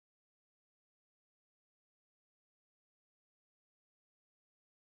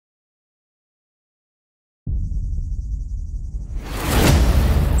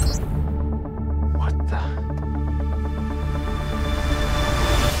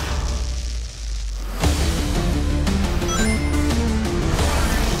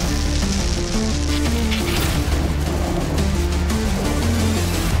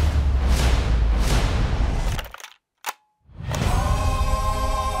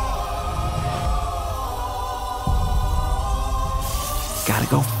Gotta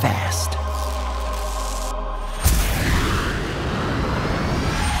go fast.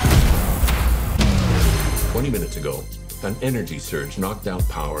 Minutes ago, an energy surge knocked out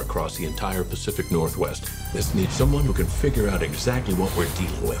power across the entire Pacific Northwest. This needs someone who can figure out exactly what we're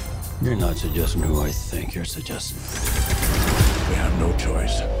dealing with. You're not suggesting who I think you're suggesting. We have no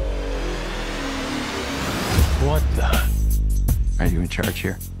choice. What the? Are you in charge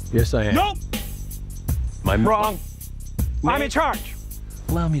here? Yes, I am. Nope! Wrong. I'm in charge.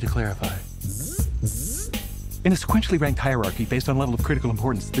 Allow me to clarify. In a sequentially ranked hierarchy based on level of critical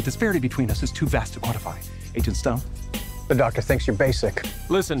importance, the disparity between us is too vast to quantify. Agent Stone? The doctor thinks you're basic.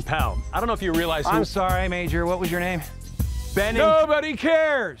 Listen, pal, I don't know if you realize I'm sorry, Major. What was your name? Benny. Nobody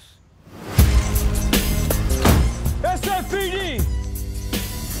cares. SFPD!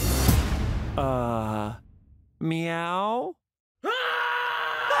 Meow?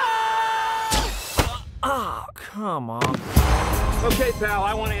 Oh, come on. Okay, pal,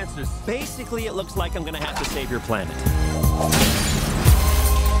 I want answers. Basically, it looks like I'm gonna have to save your planet.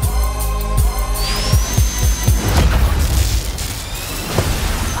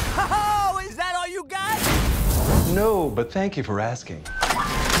 Oh, is that all you got? No, but thank you for asking.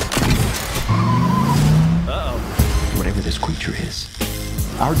 Uh-oh. Whatever this creature is,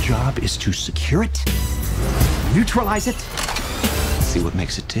 our job is to secure it, neutralize it, see what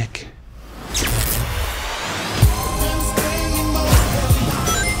makes it tick.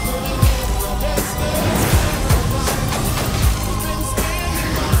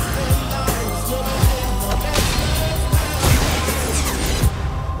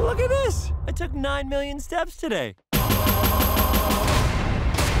 Look at this. I took 9 million steps today.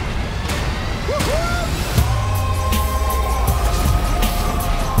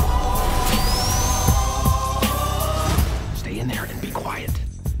 Stay in there and be quiet.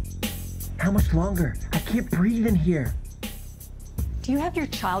 How much longer? I can't breathe in here. Do you have your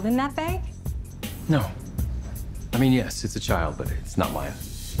child in that bag? No. I mean, yes, it's a child, but it's not mine.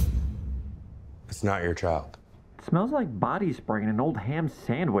 It's not your child. It smells like body spray in an old ham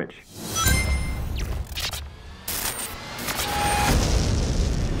sandwich.